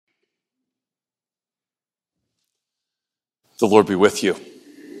The Lord be with you.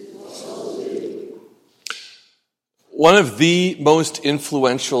 One of the most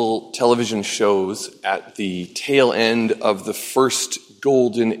influential television shows at the tail end of the first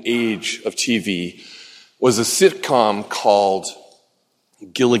golden age of TV was a sitcom called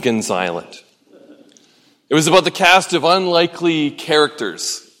Gilligan's Island. It was about the cast of unlikely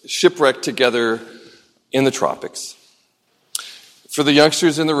characters shipwrecked together in the tropics. For the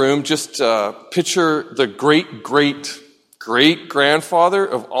youngsters in the room, just picture the great-grandfather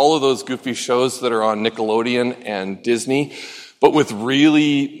of all of those goofy shows that are on Nickelodeon and Disney, but with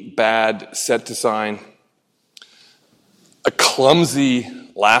really bad set design, a clumsy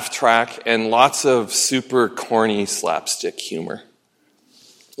laugh track, and lots of super corny slapstick humor.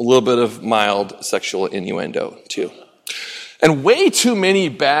 A little bit of mild sexual innuendo, too. And way too many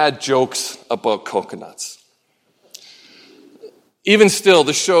bad jokes about coconuts. Even still,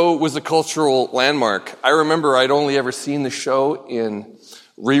 the show was a cultural landmark. I remember I'd only ever seen the show in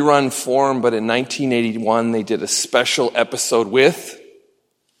rerun form, but in 1981 they did a special episode with,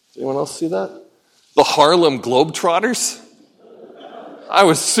 does anyone else see that? The Harlem Globetrotters. I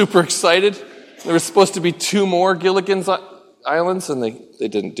was super excited. There was supposed to be 2 more Gilligan's Islands, and they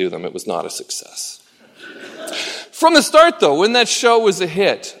didn't do them. It was not a success. From the start, though, when that show was a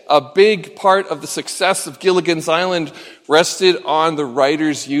hit, a big part of the success of Gilligan's Island rested on the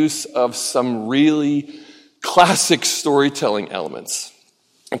writer's use of some really classic storytelling elements,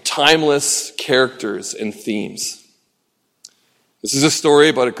 and timeless characters and themes. This is a story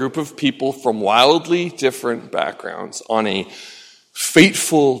about a group of people from wildly different backgrounds on a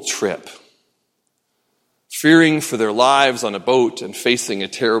fateful trip, fearing for their lives on a boat and facing a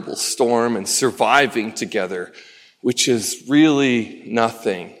terrible storm and surviving together, which is really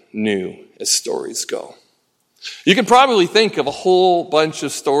nothing new as stories go. You can probably think of a whole bunch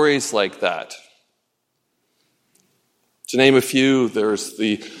of stories like that. To name a few, there's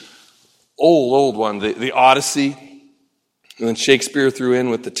the old one, the Odyssey, and then Shakespeare threw in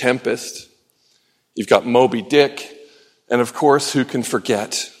with The Tempest. You've got Moby Dick, and of course, who can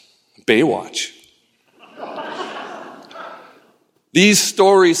forget Baywatch? These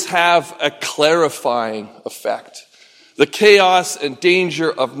stories have a clarifying effect. The chaos and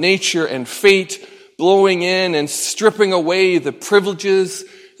danger of nature and fate blowing in and stripping away the privileges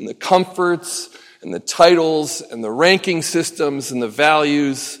and the comforts and the titles and the ranking systems and the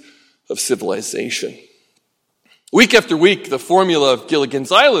values of civilization. Week after week, the formula of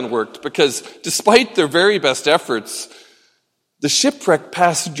Gilligan's Island worked because despite their very best efforts, the shipwrecked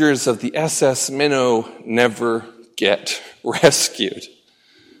passengers of the SS Minnow never get rescued.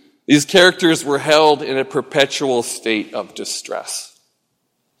 These characters were held in a perpetual state of distress,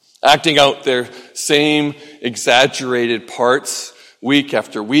 acting out their same exaggerated parts week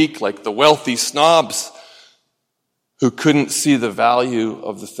after week, like the wealthy snobs who couldn't see the value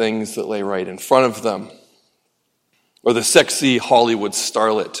of the things that lay right in front of them, or the sexy Hollywood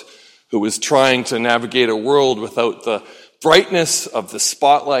starlet who was trying to navigate a world without the brightness of the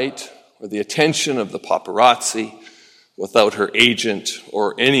spotlight or the attention of the paparazzi, without her agent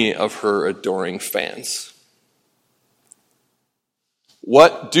or any of her adoring fans.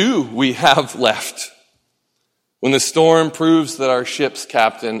 What do we have left when the storm proves that our ship's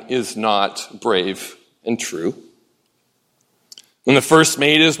captain is not brave and true? When the first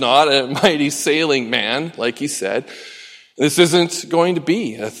mate is not a mighty sailing man, like he said, this isn't going to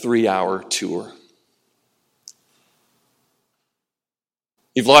be a 3-hour tour.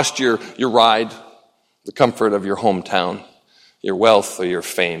 You've lost your ride, the comfort of your hometown, your wealth, or your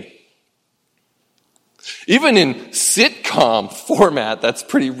fame. Even in sitcom format, that's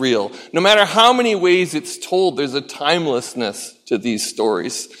pretty real. No matter how many ways it's told, there's a timelessness to these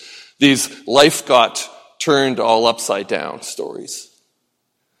stories. These life got turned all upside down stories.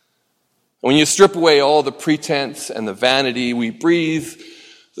 And when you strip away all the pretense and the vanity, we breathe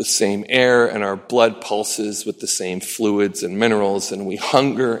the same air and our blood pulses with the same fluids and minerals, and we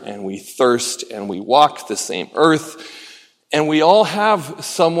hunger and we thirst and we walk the same earth, and we all have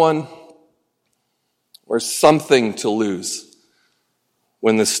someone or something to lose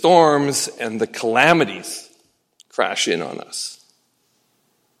when the storms and the calamities crash in on us.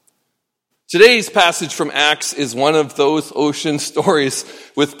 Today's passage from Acts is one of those ocean stories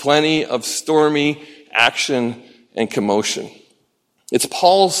with plenty of stormy action and commotion. It's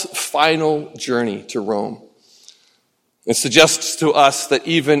Paul's final journey to Rome. It suggests to us that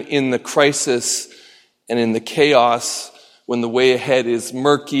even in the crisis and in the chaos, when the way ahead is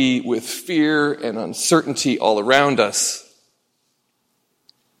murky with fear and uncertainty all around us,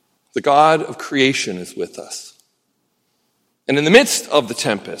 the God of creation is with us. And in the midst of the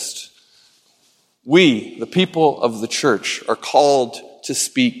tempest, We, the people of the church, are called to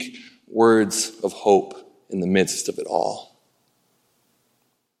speak words of hope in the midst of it all.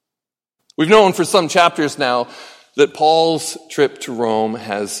 We've known for some chapters now that Paul's trip to Rome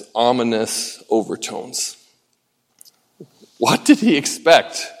has ominous overtones. What did he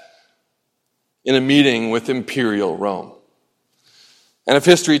expect in a meeting with imperial Rome? And if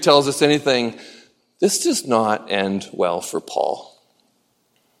history tells us anything, this does not end well for Paul.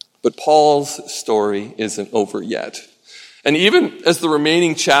 But Paul's story isn't over yet. And even as the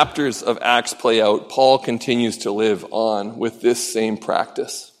remaining chapters of Acts play out, Paul continues to live on with this same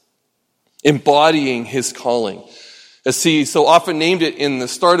practice, embodying his calling, as he so often named it in the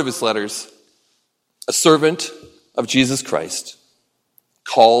start of his letters, a servant of Jesus Christ,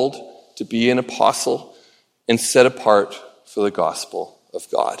 called to be an apostle and set apart for the gospel of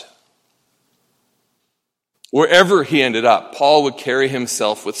God. Wherever he ended up, Paul would carry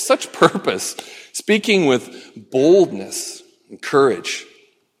himself with such purpose, speaking with boldness and courage.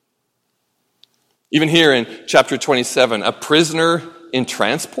 Even here in chapter 27, a prisoner in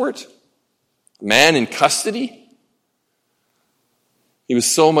transport, a man in custody, he was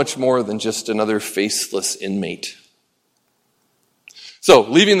so much more than just another faceless inmate. So,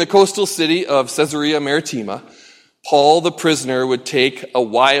 leaving the coastal city of Caesarea Maritima, Paul the prisoner would take a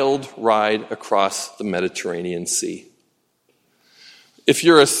wild ride across the Mediterranean Sea. If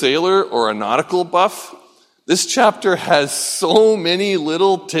you're a sailor or a nautical buff, this chapter has so many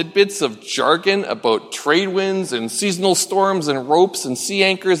little tidbits of jargon about trade winds and seasonal storms and ropes and sea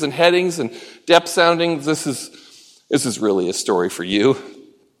anchors and headings and depth soundings. This is really a story for you.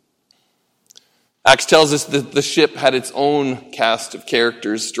 Acts tells us that the ship had its own cast of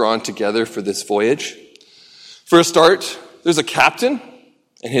characters drawn together for this voyage. For a start, there's a captain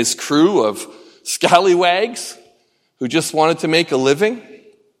and his crew of scallywags who just wanted to make a living.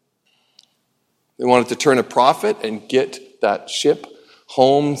 They wanted to turn a profit and get that ship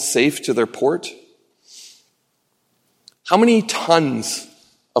home safe to their port. How many tons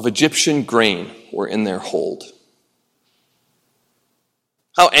of Egyptian grain were in their hold?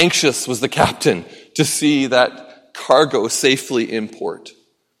 How anxious was the captain to see that cargo safely in port?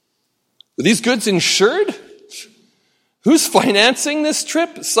 Were these goods insured? Who's financing this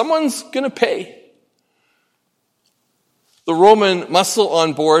trip? Someone's going to pay. The Roman muscle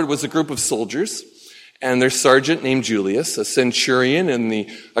on board was a group of soldiers and their sergeant named Julius, a centurion in the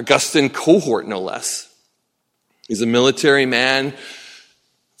Augustan cohort, no less. He's a military man,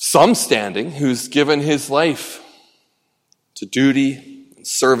 some standing, who's given his life to duty and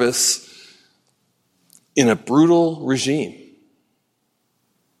service in a brutal regime,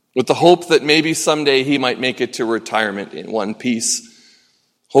 with the hope that maybe someday he might make it to retirement in one piece,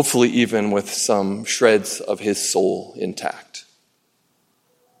 hopefully even with some shreds of his soul intact.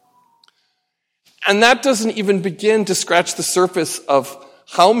 And that doesn't even begin to scratch the surface of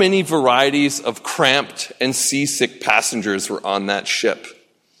how many varieties of cramped and seasick passengers were on that ship.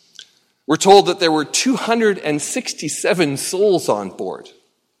 We're told that there were 267 souls on board.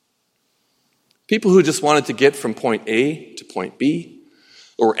 People who just wanted to get from point A to point B,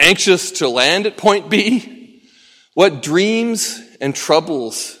 or were anxious to land at point B. What dreams and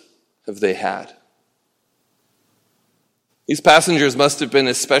troubles have they had? These passengers must have been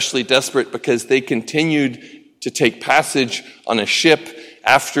especially desperate because they continued to take passage on a ship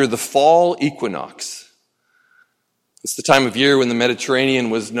after the fall equinox. It's the time of year when the Mediterranean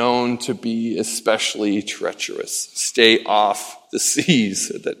was known to be especially treacherous. Stay off the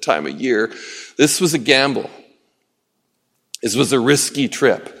seas at that time of year. This was a gamble. This was a risky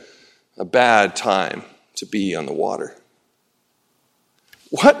trip, a bad time to be on the water.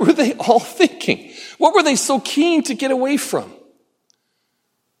 What were they all thinking? What were they so keen to get away from?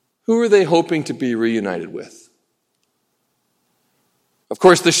 Who were they hoping to be reunited with? Of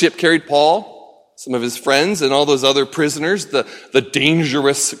course, the ship carried Paul, some of his friends, and all those other prisoners, the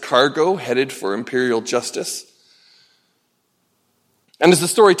dangerous cargo headed for imperial justice. And as the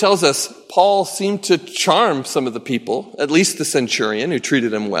story tells us, Paul seemed to charm some of the people, at least the centurion who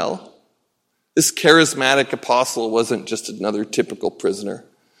treated him well. This charismatic apostle wasn't just another typical prisoner.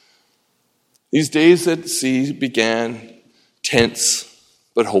 These days at sea began tense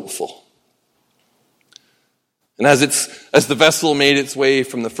but hopeful. And as the vessel made its way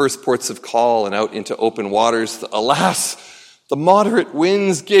from the first ports of call and out into open waters, alas, the moderate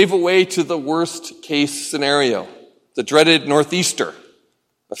winds gave way to the worst case scenario, the dreaded northeaster.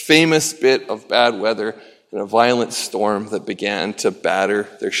 A famous bit of bad weather and a violent storm that began to batter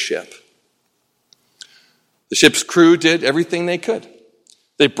their ship. The ship's crew did everything they could.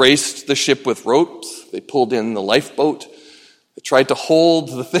 They braced the ship with ropes. They pulled in the lifeboat. They tried to hold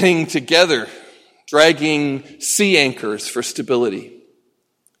the thing together dragging sea anchors for stability,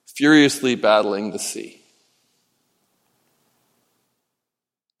 furiously battling the sea.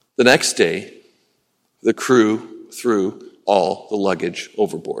 The next day, the crew threw all the luggage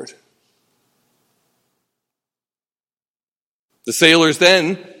overboard. The sailors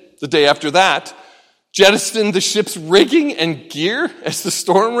then, the day after that, jettisoned the ship's rigging and gear as the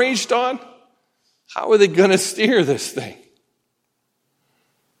storm raged on. How are they going to steer this thing?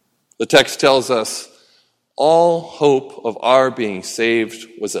 The text tells us, all hope of our being saved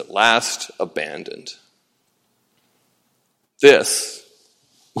was at last abandoned. This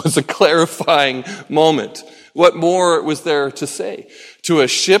was a clarifying moment. What more was there to say? To a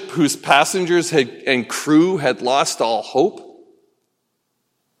ship whose passengers and crew had lost all hope?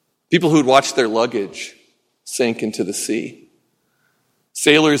 People who'd watched their luggage sink into the sea.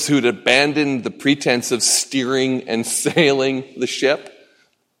 Sailors who'd abandoned the pretense of steering and sailing the ship.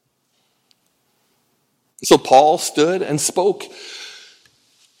 So Paul stood and spoke.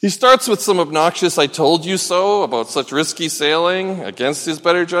 He starts with some obnoxious, "I told you so," about such risky sailing against his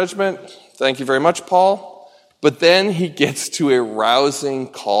better judgment. Thank you very much, Paul. But then he gets to a rousing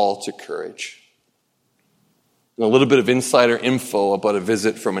call to courage. And a little bit of insider info about a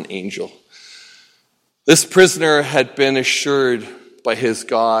visit from an angel. This prisoner had been assured by his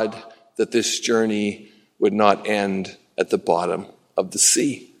God that this journey would not end at the bottom of the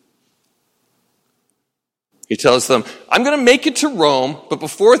sea. He tells them, "I'm going to make it to Rome, but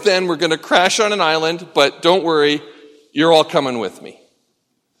before then we're going to crash on an island, but don't worry, you're all coming with me."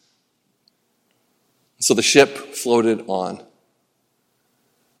 So the ship floated on.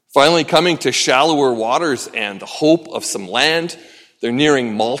 Finally coming to shallower waters and the hope of some land, they're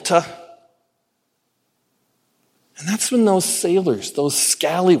nearing Malta. And that's when those sailors, those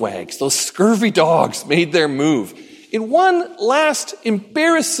scallywags, those scurvy dogs made their move. In one last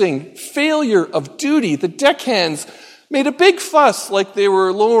embarrassing failure of duty, the deckhands made a big fuss like they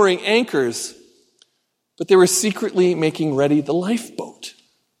were lowering anchors, but they were secretly making ready the lifeboat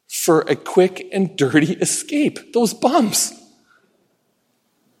for a quick and dirty escape. Those bums.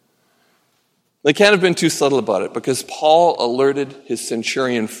 They can't have been too subtle about it because Paul alerted his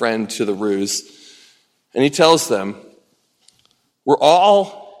centurion friend to the ruse, and he tells them, "We're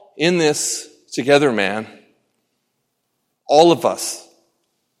all in this together, man. All of us."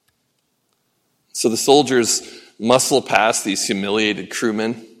 So the soldiers muscle past these humiliated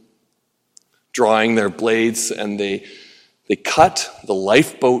crewmen, drawing their blades, and they cut the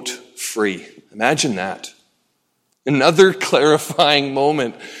lifeboat free. Imagine that. Another clarifying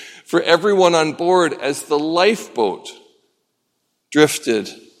moment for everyone on board as the lifeboat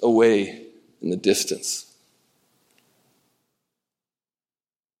drifted away in the distance.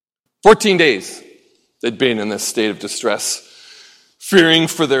 14 days they'd been in this state of distress, fearing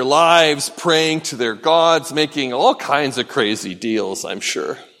for their lives, praying to their gods, making all kinds of crazy deals, I'm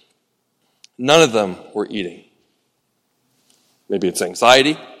sure. None of them were eating. Maybe it's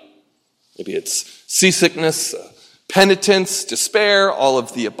anxiety, maybe it's seasickness, penitence, despair, all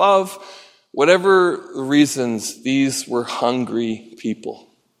of the above. Whatever the reasons, these were hungry people.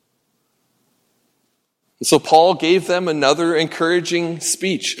 And so Paul gave them another encouraging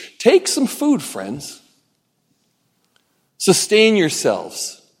speech. Take some food, friends. Sustain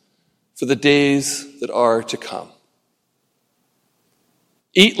yourselves for the days that are to come.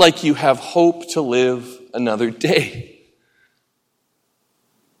 Eat like you have hope to live another day.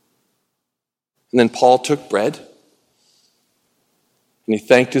 And then Paul took bread, and he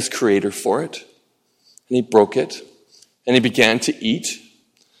thanked his Creator for it, and he broke it, and he began to eat.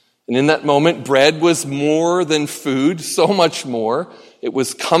 And in that moment, bread was more than food, so much more. It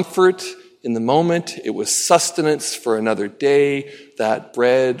was comfort in the moment. It was sustenance for another day. That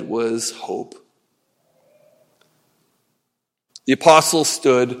bread was hope. The apostle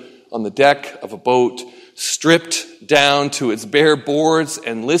stood on the deck of a boat, stripped down to its bare boards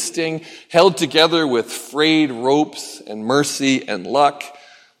and listing, held together with frayed ropes and mercy and luck,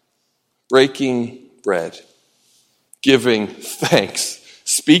 breaking bread, giving thanks,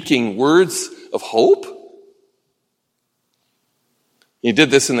 speaking words of hope. He did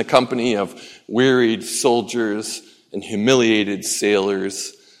this in the company of wearied soldiers and humiliated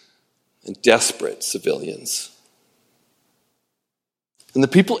sailors and desperate civilians. And the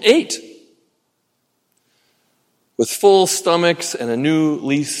people ate with full stomachs and a new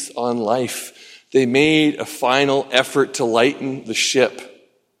lease on life. They made a final effort to lighten the ship.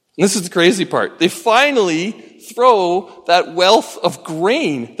 And this is the crazy part. They finally throw that wealth of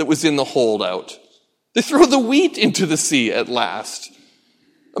grain that was in the hold out. They throw the wheat into the sea at last.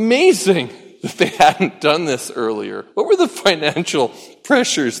 Amazing that they hadn't done this earlier. What were the financial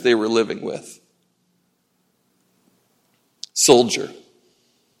pressures they were living with? soldier,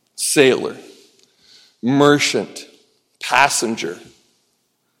 sailor, merchant, passenger,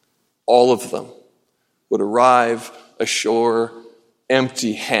 all of them would arrive ashore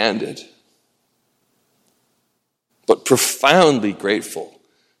empty-handed, but profoundly grateful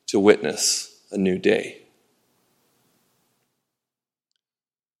to witness a new day.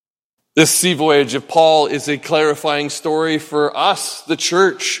 This sea voyage of Paul is a clarifying story for us, the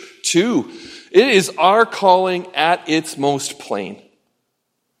church, too. It is our calling at its most plain.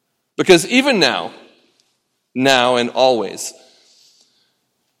 Because even now and always,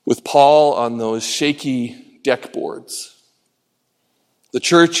 with Paul on those shaky deck boards, the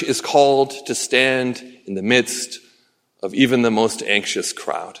church is called to stand in the midst of even the most anxious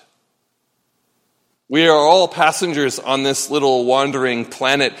crowd. We are all passengers on this little wandering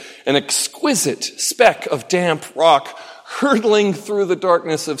planet, an exquisite speck of damp rock hurtling through the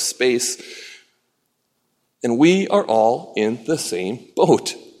darkness of space. And we are all in the same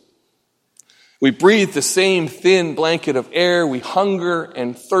boat. We breathe the same thin blanket of air. We hunger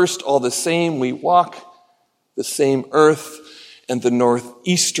and thirst all the same. We walk the same earth, and the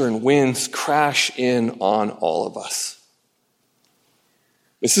northeastern winds crash in on all of us.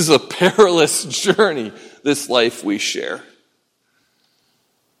 This is a perilous journey, this life we share.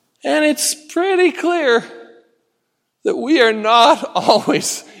 And it's pretty clear that we are not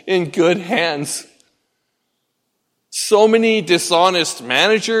always in good hands. So many dishonest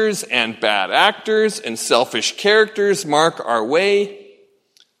managers and bad actors and selfish characters mark our way.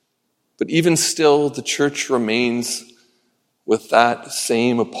 But even still, the church remains with that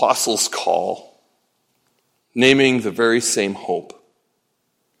same apostles' call, naming the very same hope.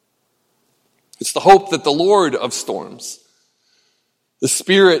 It's the hope that the Lord of storms, the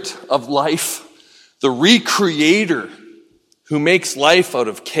Spirit of life, the recreator who makes life out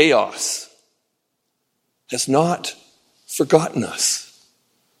of chaos, has not forgotten us,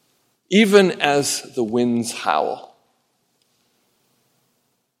 even as the winds howl.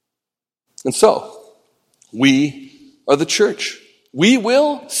 And so, we are the church. We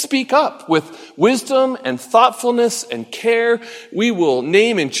will speak up with wisdom and thoughtfulness and care. We will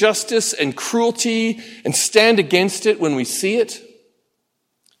name injustice and cruelty and stand against it when we see it.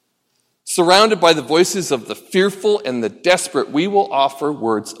 Surrounded by the voices of the fearful and the desperate, we will offer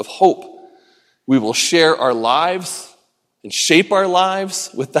words of hope. We will share our lives and shape our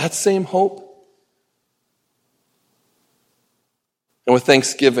lives with that same hope. And with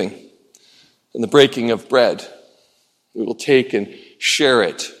thanksgiving and the breaking of bread, we will take and share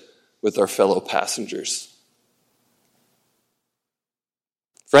it with our fellow passengers.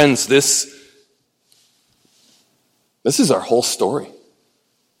 Friends, this is our whole story.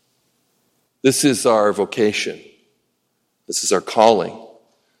 This is our vocation. This is our calling.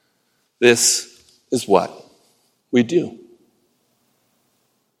 This is what we do.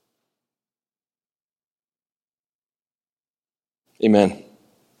 Amen.